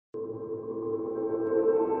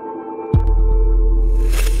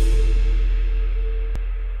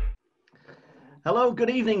Hello, good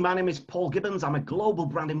evening. My name is Paul Gibbons. I'm a global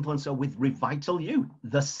brand influencer with Revital You,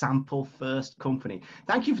 the sample first company.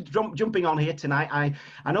 Thank you for jumping on here tonight.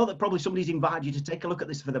 I know that probably somebody's invited you to take a look at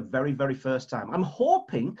this for the very first time. I'm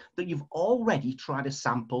hoping that you've already tried a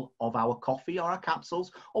sample of our coffee or our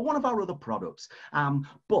capsules or one of our other products.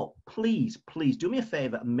 But please do me a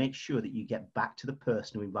favor and make sure that you get back to the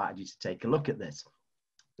person who invited you to take a look at this.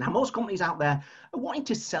 Now, most companies out there are wanting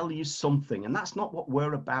to sell you something, and that's not what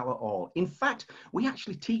we're about at all. In fact, we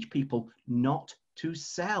actually teach people not to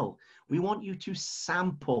sell. We want you to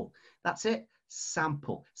sample. That's it.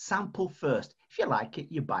 Sample. Sample first. If you like it,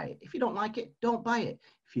 you buy it. If you don't like it, don't buy it.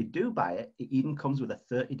 If you do buy it, it even comes with a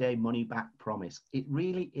 30-day money-back promise. It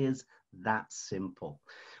really is that simple.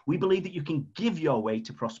 We believe that you can give your way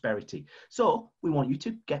to prosperity. So we want you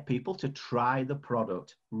to get people to try the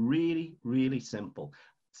product. Really simple.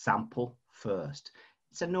 Sample first.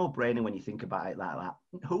 It's a no-brainer when you think about it like that.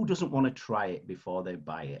 Who doesn't want to try it before they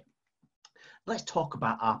buy it? Let's talk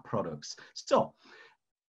about our products. So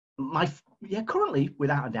currently,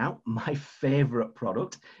 without a doubt, my favorite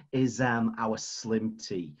product is our Slim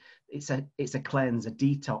Tea. It's a cleanse, a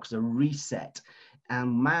detox, a reset.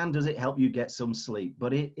 And man, does it help you get some sleep.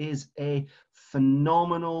 But it is a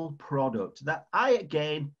phenomenal product that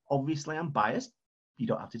again, obviously I'm biased. You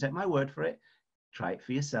don't have to take my word for it. Try it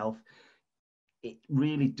for yourself. It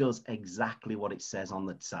really does exactly what it says on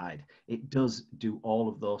the side. It does do all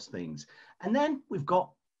of those things. And then we've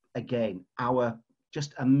got, again, our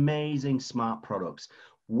just amazing smart products,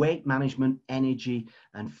 weight management, energy,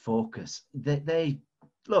 and focus. They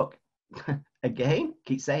look, again,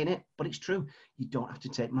 keep saying it, but it's true. You don't have to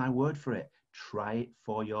take my word for it. Try it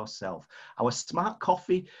for yourself. Our smart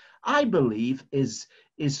coffee, I believe, is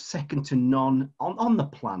second to none on the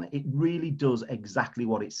planet. It really does exactly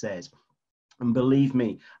what it says. And believe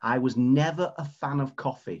me, I was never a fan of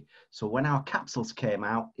coffee. So when our capsules came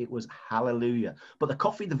out, it was hallelujah. But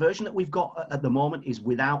the version that we've got at the moment is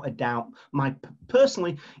without a doubt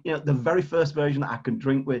personally, the very first version that I can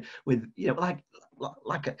drink with like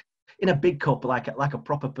in a big cup, like a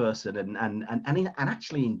proper person and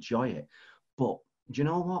actually enjoy it. But do you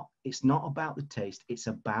know what? It's not about the taste. It's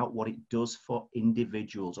about what it does for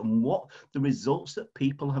individuals, and what the results that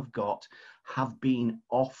people have got have been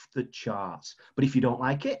off the charts. But if you don't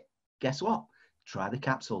like it, guess what? Try the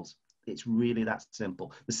capsules. It's really that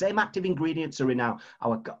simple. The same active ingredients are in our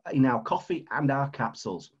coffee and our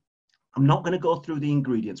capsules. I'm not going to go through the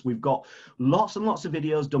ingredients. We've got lots and lots of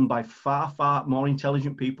videos done by far more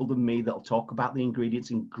intelligent people than me that'll talk about the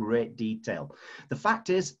ingredients in great detail. The fact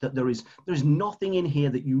is that there is nothing in here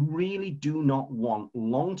that you really do not want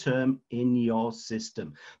long-term in your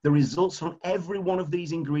system. The results from every one of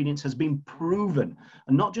these ingredients has been proven,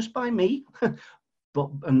 and not just by me,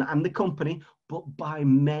 and the company, but by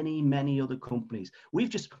many other companies. We've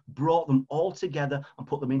just brought them all together and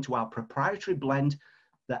put them into our proprietary blend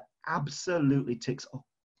that absolutely ticks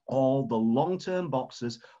all the long-term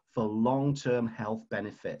boxes for long-term health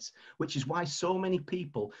benefits, which is why so many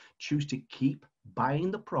people choose to keep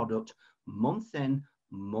buying the product month in,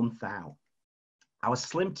 month out. Our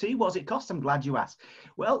Slim Tea, what does it cost? I'm glad you asked.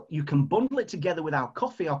 Well, you can bundle it together with our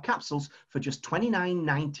coffee or capsules for just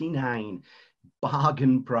 $29.99.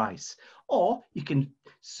 Bargain price. Or you can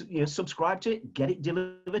subscribe to it, get it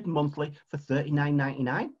delivered monthly for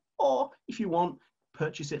 $39.99. Or if you want,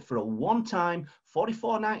 purchase it for a one-time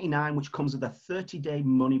 $44.99, which comes with a 30-day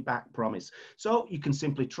money-back promise. So you can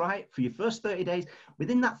simply try it for your first 30 days.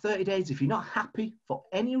 Within that 30 days, if you're not happy for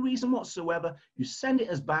any reason whatsoever, you send it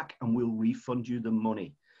us back and we'll refund you the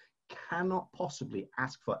money. Cannot possibly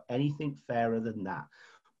ask for anything fairer than that.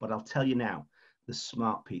 But I'll tell you now, the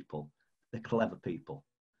smart people, the clever people,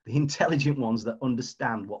 the intelligent ones that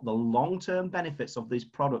understand what the long-term benefits of these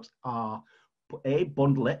products are,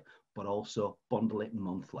 bundle it, but also bundle it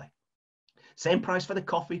monthly. Same price for the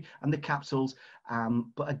coffee and the capsules,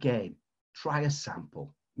 but again, try a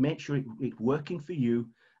sample. Make sure it's working for you,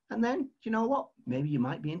 and then, you know what? Maybe you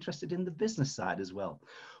might be interested in the business side as well.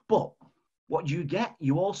 But what you get,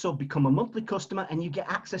 you also become a monthly customer and you get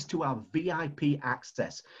access to our VIP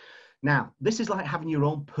access. Now, this is like having your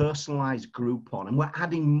own personalized Groupon, and we're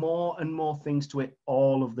adding more and more things to it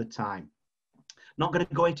all of the time. Not going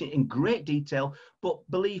to go into it in great detail, but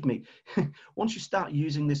believe me, once you start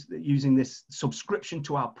using this subscription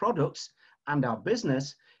to our products and our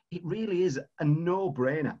business, it really is a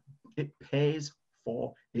no-brainer. It pays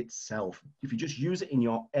for itself. If you just use it in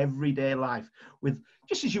your everyday life,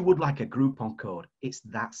 just as you would like a Groupon code, it's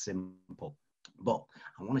that simple. But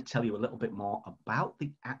I want to tell you a little bit more about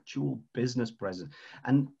the actual business present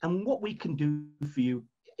and what we can do for you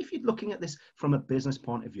if you're looking at this from a business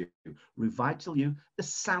point of view, Revital You, the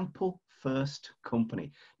sample first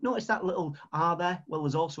company. Notice that little R there? Well,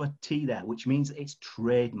 there's also a T there, which means it's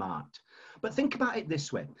trademarked. But think about it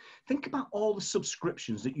this way. Think about all the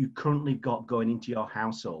subscriptions that you currently got going into your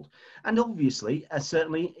household. And obviously,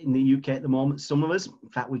 certainly in the UK at the moment, some of us, in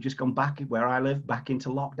fact, we've just gone back where I live, back into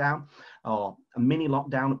lockdown, or a mini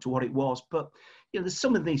lockdown up to what it was. But there's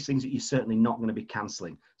some of these things that you're certainly not going to be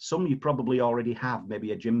cancelling. Some you probably already have,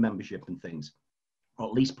 maybe a gym membership and things, or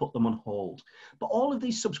at least put them on hold. But all of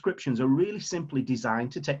these subscriptions are really simply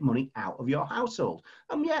designed to take money out of your household.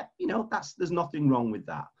 And yet, there's nothing wrong with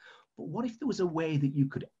that. But what if there was a way that you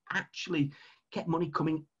could actually get money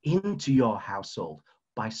coming into your household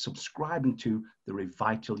by subscribing to the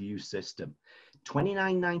Revital You system?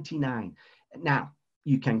 $29.99. Now,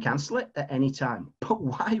 you can cancel it at any time, but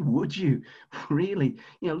why would you? Really?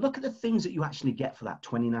 Look at the things that you actually get for that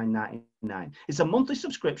 $29.99. It's a monthly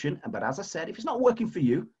subscription, but as I said, if it's not working for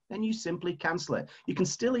you, then you simply cancel it. You can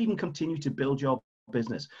still even continue to build your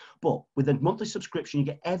business, but with a monthly subscription, you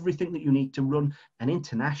get everything that you need to run an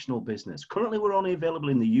international business. Currently, we're only available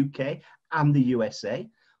in the UK and the USA,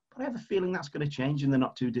 but I have a feeling that's going to change in the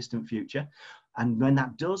not too distant future. And when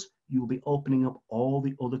that does, you'll be opening up all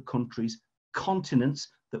the other countries, continents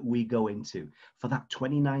that we go into for that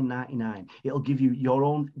 $29.99. It'll give you your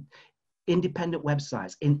own independent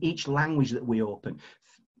websites in each language that we open.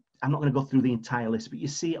 I'm not going to go through the entire list, but you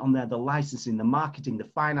see it on there, the licensing, the marketing, the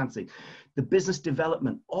financing, the business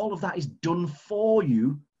development, all of that is done for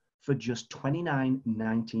you for just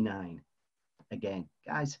 $29.99. Again,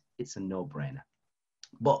 guys, it's a no-brainer.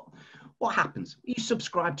 But what happens? You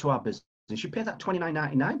subscribe to our business. You pay that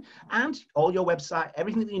 $29.99 and all your website,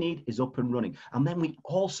 everything that you need is up and running. And then we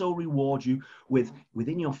also reward you with,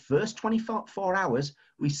 within your first 24 hours,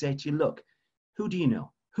 we say to you, look, who do you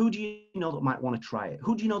know? Who do you know that might want to try it?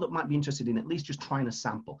 Who do you know that might be interested in at least just trying a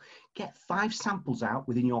sample? Get 5 samples out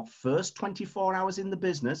within your first 24 hours in the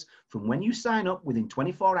business. From when you sign up within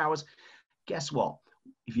 24 hours, guess what?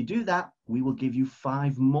 If you do that, we will give you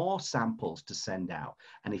 5 more samples to send out.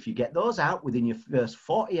 And if you get those out within your first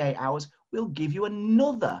 48 hours, we'll give you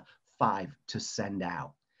another 5 to send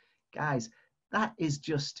out. Guys, that is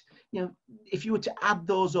just, if you were to add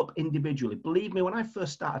those up individually, believe me, when I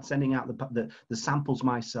first started sending out the samples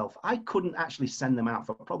myself, I couldn't actually send them out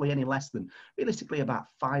for probably any less than realistically about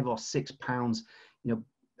 £5 or £6,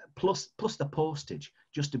 plus the postage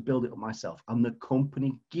just to build it up myself. And the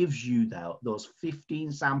company gives you those 15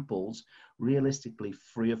 samples realistically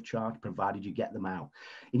free of charge, provided you get them out.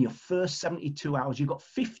 In your first 72 hours, you've got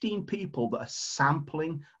 15 people that are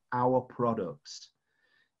sampling our products.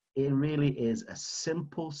 It really is a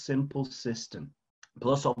simple system.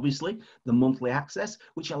 Plus, obviously, the monthly access,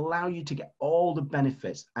 which allow you to get all the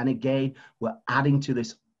benefits. And again, we're adding to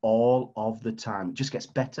this all of the time. It just gets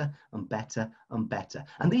better and better and better.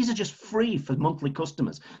 And these are just free for monthly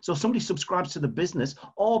customers. So if somebody subscribes to the business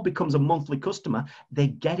or becomes a monthly customer, they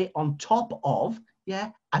get it on top of,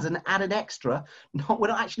 as an added extra. No, we're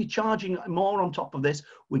not actually charging more on top of this.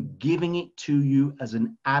 We're giving it to you as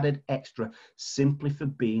an added extra simply for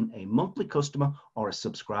being a monthly customer or a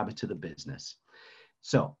subscriber to the business.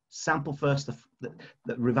 So sample first, the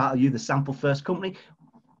Revital You, the sample first company.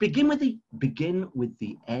 Begin with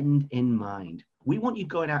the end in mind. We want you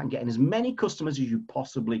going out and getting as many customers as you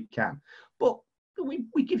possibly can. But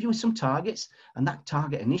we give you some targets, and that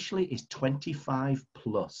target initially is 25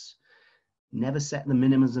 plus. Never set the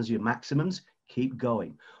minimums as your maximums, keep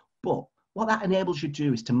going. But what that enables you to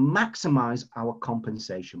do is to maximize our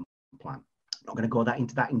compensation plan. I'm not going to go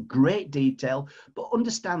into that in great detail, but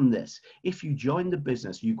understand this. If you join the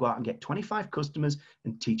business, you go out and get 25 customers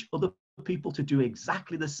and teach other people to do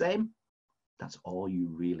exactly the same, that's all you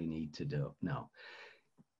really need to do. No.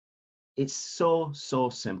 It's so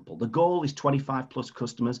simple. The goal is 25 plus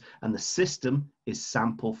customers and the system is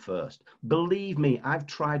sample first. Believe me, I've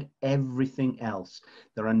tried everything else.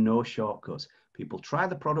 There are no shortcuts. People try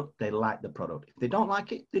the product, they like the product. If they don't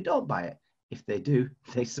like it, they don't buy it. If they do,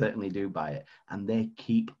 they certainly do buy it, and they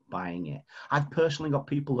keep buying it. I've personally got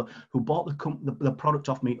people who bought the product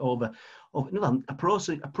off me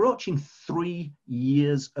approaching 3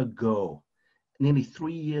 years ago, nearly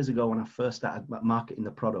 3 years ago when I first started marketing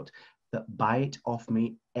the product, that buy it off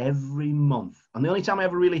me every month. And the only time I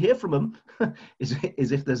ever really hear from them is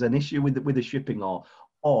if there's an issue with the shipping or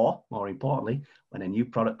more importantly, when a new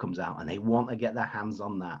product comes out and they want to get their hands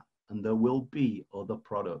on that. And there will be other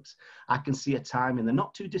products. I can see a time in the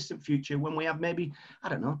not too distant future when we have maybe,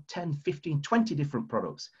 10, 15, 20 different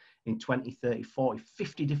products in 20, 30, 40,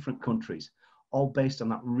 50 different countries, all based on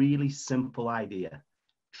that really simple idea.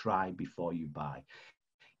 Try before you buy.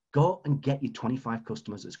 Go and get your 25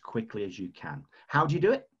 customers as quickly as you can. How do you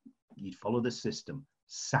do it? You follow the system.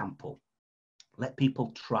 Sample. Let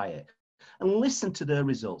people try it and listen to their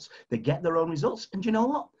results. They get their own results, and you know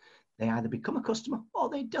what? They either become a customer or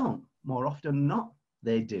they don't. More often than not,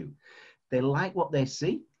 they do. They like what they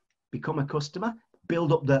see, become a customer,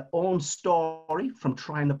 build up their own story from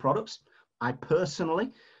trying the products. I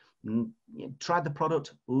personally tried the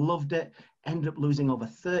product, loved it, ended up losing over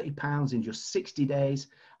 30 pounds in just 60 days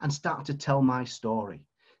and started to tell my story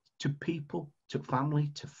to people, to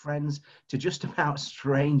family, to friends, to just about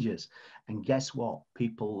strangers. And guess what?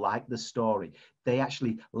 People liked the story. They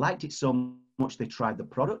actually liked it so much they tried the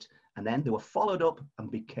product, and then they were followed up and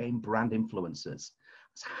became brand influencers.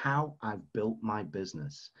 That's how I've built my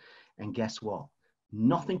business. And guess what?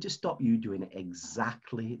 Nothing to stop you doing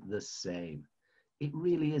exactly the same. It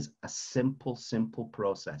really is a simple, simple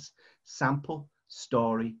process. Sample,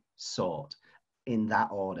 story, sort, in that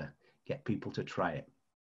order. Get people to try it.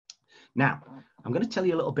 Now, I'm going to tell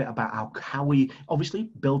you a little bit about how we obviously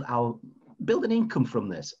build an income from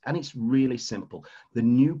this. And it's really simple. The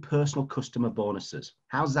new personal customer bonuses.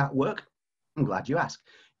 How does that work? I'm glad you asked.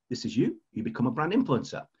 This is you. You become a brand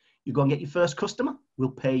influencer. You go and get your first customer,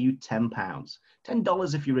 we'll pay you £10.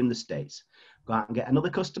 $10 if you're in the States. Go out and get another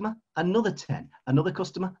customer, another 10. Another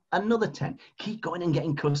customer, another 10. Keep going and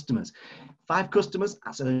getting customers. 5 customers,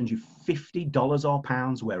 that's earned you $50 or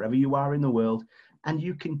pounds wherever you are in the world. And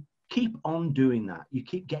you can keep on doing that. You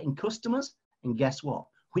keep getting customers, and guess what?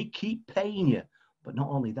 We keep paying you. But not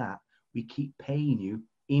only that, we keep paying you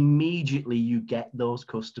immediately you get those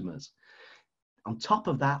customers. On top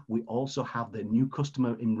of that, we also have the new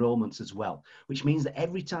customer enrollments as well, which means that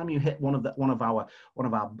every time you hit one of our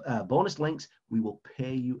bonus links, we will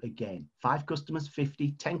pay you again. 5 customers,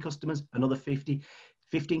 50, 10 customers, another 50,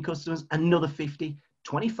 15 customers, another 50,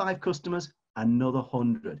 25 customers, another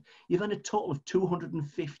 100. You've earned a total of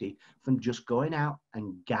 250 from just going out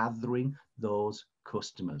and gathering those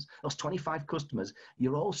customers. Those 25 customers,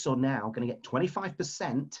 you're also now going to get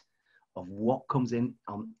 25% of what comes in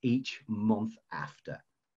on each month after.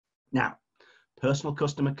 Now, personal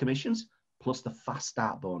customer commissions plus the fast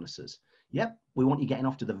start bonuses. Yep, we want you getting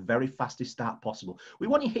off to the very fastest start possible. We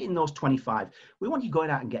want you hitting those 25. We want you going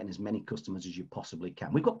out and getting as many customers as you possibly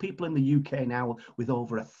can. We've got people in the UK now with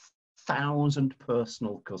over 1,000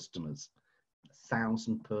 personal customers.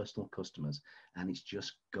 1,000 personal customers, and it's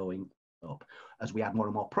just going up. As we add more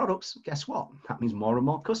and more products, guess what? That means more and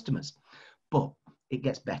more customers. But it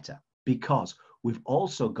gets better, because we've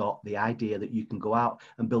also got the idea that you can go out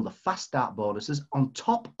and build a fast start bonuses on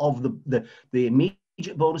top of the immediate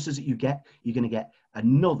bonuses that you get. You're going to get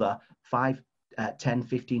another 5, 10,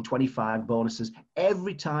 15, 25 bonuses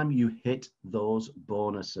every time you hit those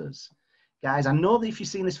bonuses. Guys, I know that if you've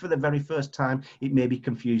seen this for the very first time, it may be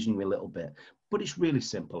confusing you a little bit, but it's really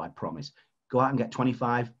simple, I promise. Go out and get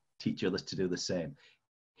 25, teach others to do the same.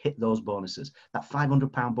 Hit those bonuses. That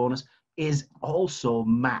 £500 bonus is also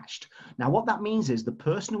matched. Now, what that means is the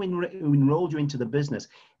person who enrolled you into the business,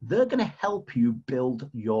 they're going to help you build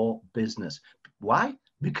your business. Why?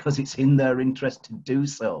 Because it's in their interest to do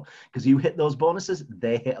so. Because you hit those bonuses,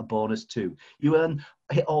 they hit a bonus too. You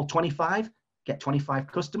hit all 25, get 25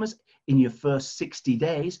 customers in your first 60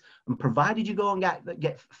 days, and provided you go and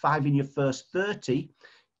get 5 in your first 30,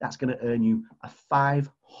 that's going to earn you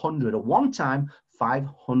a one-time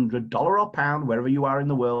 $500 or pound, wherever you are in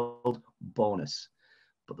the world, bonus.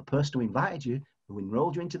 But the person who invited you, who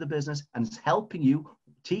enrolled you into the business and is helping you,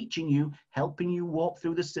 teaching you, helping you walk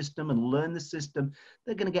through the system and learn the system,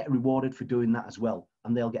 they're going to get rewarded for doing that as well.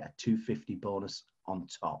 And they'll get a $250 bonus on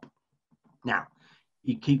top. Now,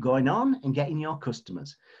 you keep going on and getting your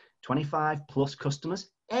customers, 25 plus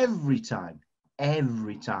customers every time.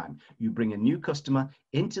 Every time you bring a new customer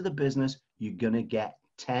into the business, you're going to get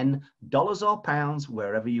 $10 or pounds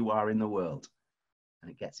wherever you are in the world.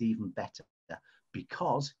 And it gets even better,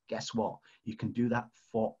 because guess what? You can do that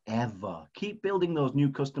forever. Keep building those new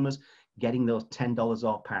customers, getting those $10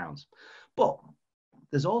 or pounds. But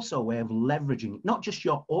there's also a way of leveraging not just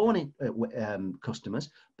your own customers,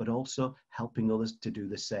 but also helping others to do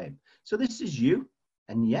the same. So this is you,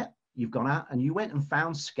 and yet you've gone out and you went and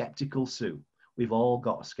found Skeptical Sue. We've all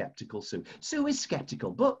got a Skeptical Sue. Sue is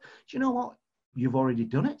skeptical, but do you know what? You've already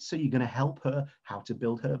done it, so you're going to help her how to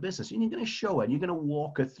build her business. And you're going to show her, and you're going to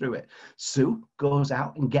walk her through it. Sue goes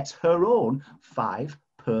out and gets her own 5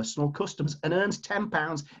 personal customers and earns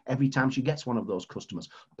 £10 every time she gets one of those customers.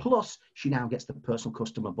 Plus, she now gets the personal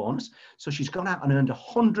customer bonus. So she's gone out and earned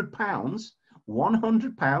 £100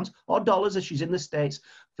 or dollars as she's in the States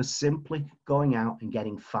for simply going out and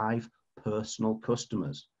getting 5 personal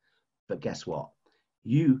customers. But guess what?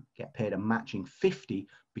 You get paid a matching 50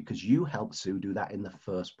 because you helped Sue do that in the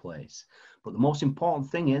first place. But the most important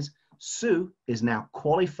thing is Sue is now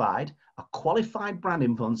qualified, a qualified brand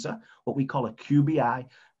influencer, what we call a QBI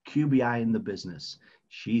in the business.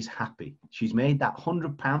 She's happy. She's made that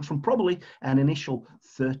 £100 from probably an initial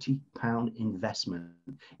 £30 investment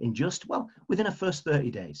in just, well, within her first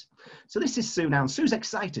 30 days. So this is Sue now. And Sue's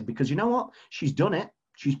excited because you know what? She's done it.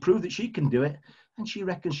 She's proved that she can do it. And she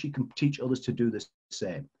reckons she can teach others to do the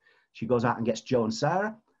same. She goes out and gets Joe and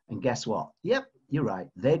Sarah. And guess what? Yep, you're right.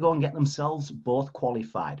 They go and get themselves both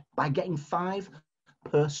qualified by getting 5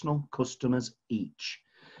 personal customers each.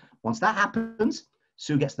 Once that happens,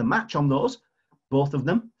 Sue gets the match on those, both of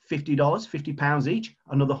them, $50, £50 each,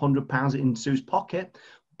 another £100 in Sue's pocket.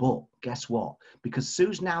 But guess what? Because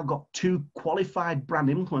Sue's now got 2 qualified brand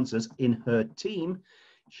influencers in her team,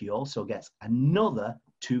 she also gets another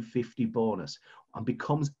 $250 bonus and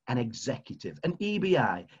becomes an executive, an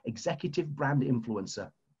EBI, executive brand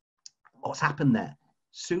influencer. What's happened there?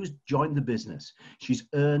 Sue's joined the business. She's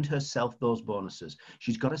earned herself those bonuses.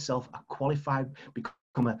 She's got herself a qualified, become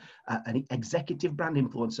an executive brand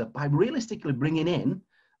influencer by realistically bringing in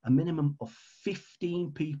a minimum of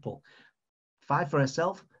 15 people. 5 for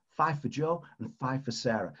herself, 5 for Joe, and 5 for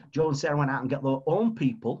Sarah. Joe and Sarah went out and got their own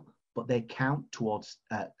people, but they count towards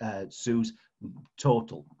Sue's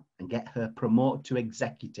total and get her promoted to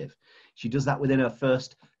executive. She does that within her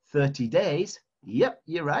first 30 days. Yep,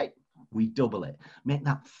 you're right. We double it. Make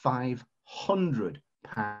that £500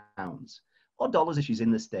 or dollars if she's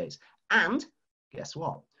in the States. And guess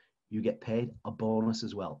what? You get paid a bonus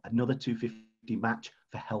as well. Another $250 match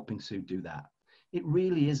for helping Sue do that. It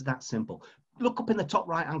really is that simple. Look up in the top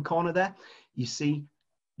right-hand corner there. You see,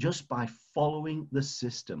 just by following the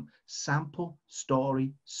system, sample,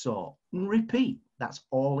 story, sort, and repeat. That's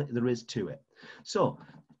all there is to it. So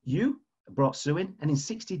you brought Sue in, and in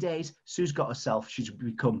 60 days, Sue's got herself, she's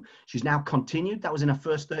now continued. That was in her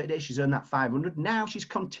first 30 days. She's earned that 500. Now she's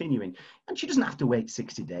continuing, and she doesn't have to wait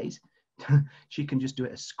 60 days. She can just do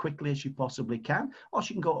it as quickly as she possibly can, or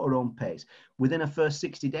she can go at her own pace. Within her first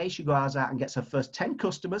 60 days, she goes out and gets her first 10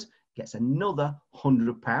 customers, gets another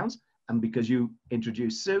 £100. And because you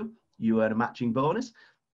introduced Sue, you earn a matching bonus,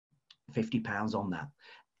 £50 on that.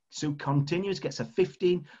 Sue continues, gets her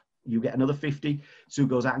 15, you get another 50. Sue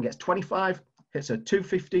goes out and gets 25, hits her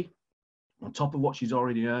 250 on top of what she's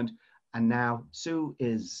already earned. And now Sue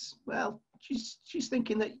is, well, she's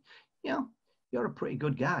thinking that, you know, you're a pretty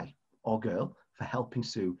good guy or girl for helping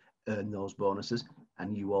Sue earn those bonuses,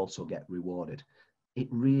 and you also get rewarded. It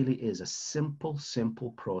really is a simple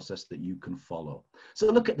process that you can follow. So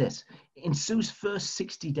look at this. In Sue's first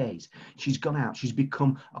 60 days, she's gone out, she's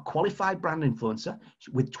become a qualified brand influencer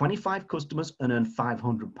with 25 customers and earned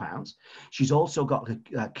 £500. She's also got a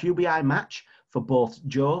QBI match for both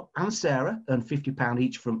Joe and Sarah, earned £50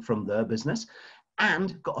 each from their business,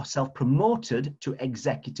 and got herself promoted to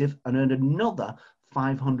executive and earned another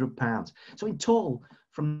 £500. So in total,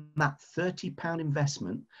 from that £30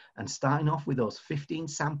 investment and starting off with those 15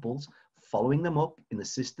 samples, following them up in the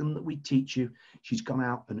system that we teach you, she's gone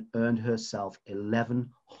out and earned herself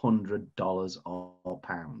 $1,100 or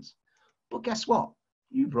pounds. But guess what?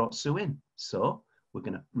 You brought Sue in. So we're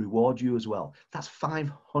going to reward you as well. That's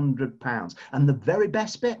 £500. And the very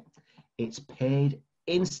best bit, it's paid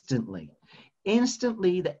instantly.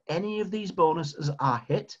 Instantly that any of these bonuses are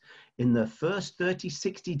hit in the first 30,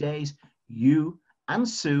 60 days, you and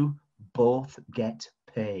Sue both get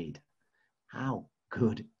paid. How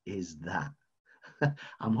good is that?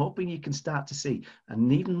 I'm hoping you can start to see.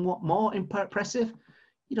 And even what more impressive,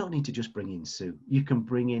 you don't need to just bring in Sue. You can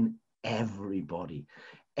bring in everybody.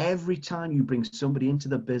 Every time you bring somebody into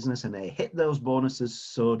the business and they hit those bonuses,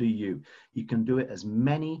 so do you. You can do it as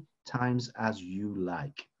many times as you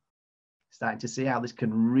like. Starting to see how this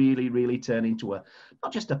can really, really turn into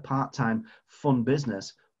not just a part-time fun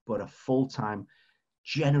business, but a full-time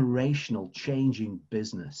generational changing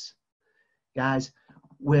business. Guys,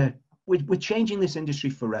 we're changing this industry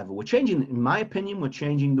forever. We're changing, in my opinion, we're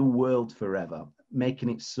changing the world forever, making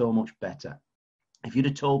it so much better. If you'd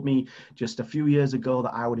have told me just a few years ago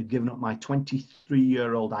that I would have given up my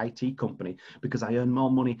 23-year-old IT company because I earn more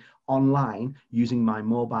money online using my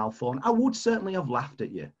mobile phone, I would certainly have laughed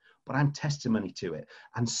at you. But I'm testimony to it.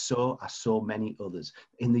 And so are so many others.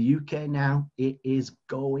 In the UK now, it is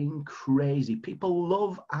going crazy. People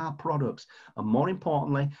love our products. And more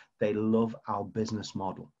importantly, they love our business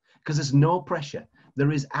model. Because there's no pressure.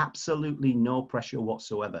 There is absolutely no pressure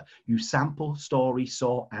whatsoever. You sample, story,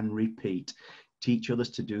 sort, and repeat. teach others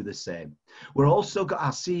to do the same. We're also got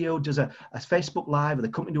our CEO does a Facebook Live, the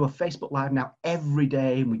company do a Facebook Live now every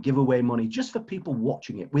day, and we give away money just for people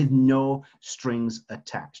watching it with no strings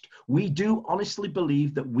attached. We do honestly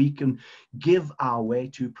believe that we can give our way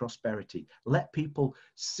to prosperity. Let people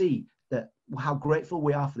see that how grateful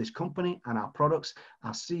we are for this company and our products,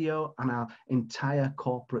 our CEO and our entire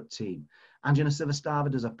corporate team. Angela Sivastava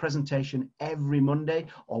does a presentation every Monday,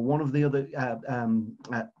 or one of the other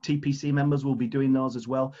TPC members will be doing those as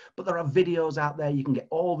well. But there are videos out there. You can get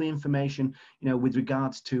all the information, you know, with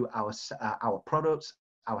regards to our products,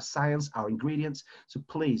 our science, our ingredients. So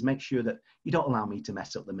please make sure that you don't allow me to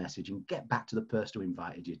mess up the message, and get back to the person who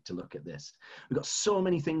invited you to look at this. We've got so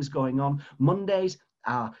many things going on. Mondays,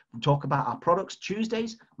 talk about our products.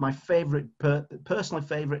 Tuesdays, my favorite, personally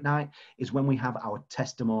favorite night is when we have our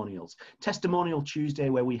testimonials. Testimonial Tuesday,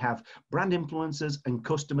 where we have brand influencers and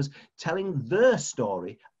customers telling their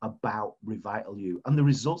story about Revital You and the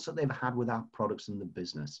results that they've had with our products in the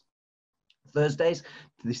business. Thursdays,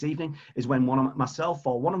 this evening, is when myself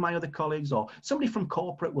or one of my other colleagues or somebody from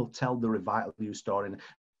corporate will tell the Revital You story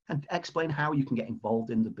and explain how you can get involved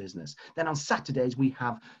in the business. Then on Saturdays, we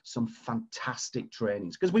have some fantastic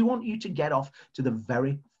trainings, because we want you to get off to the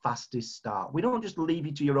very fastest start. We don't just leave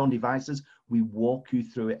you to your own devices. We walk you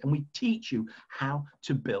through it, and we teach you how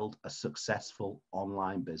to build a successful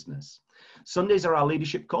online business. Sundays are our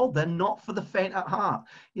leadership call. They're not for the faint at heart.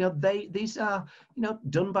 You know, these are, you know,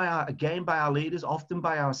 done by our leaders, often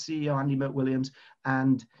by our CEO, Andy McWilliams.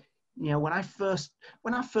 And you know, when I first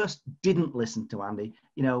didn't listen to Andy,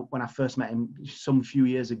 you know, when I first met him some few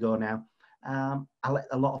years ago now, I let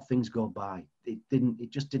a lot of things go by. It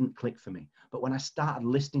just didn't click for me. But when I started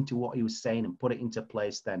listening to what he was saying and put it into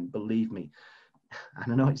place, then believe me,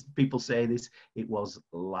 and I know people say this, it was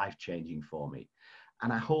life-changing for me.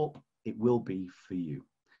 And I hope it will be for you.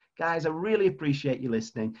 Guys, I really appreciate you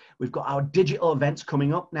listening. We've got our digital events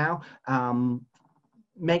coming up now.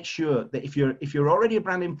 Make sure that if you're already a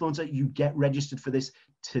brand influencer, you get registered for this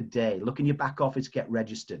today. Look in your back office, get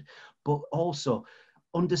registered. But also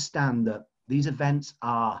understand that these events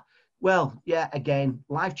are, well, yeah, again,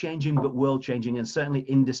 life-changing, but world-changing, and certainly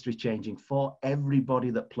industry-changing for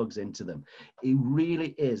everybody that plugs into them. It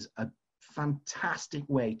really is a fantastic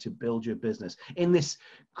way to build your business in this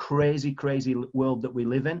crazy, crazy world that we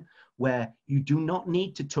live in, where you do not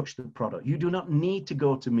need to touch the product. You do not need to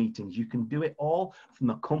go to meetings. You can do it all from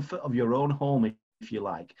the comfort of your own home, if you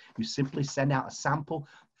like. You simply send out a sample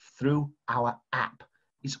through our app.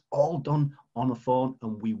 It's all done on the phone,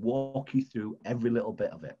 and we walk you through every little bit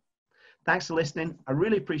of it. Thanks for listening. I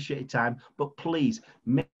really appreciate your time, but please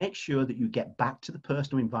make sure that you get back to the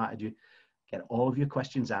person who invited you, get all of your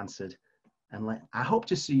questions answered, and I hope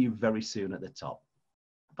to see you very soon at the top.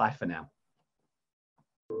 Bye for now.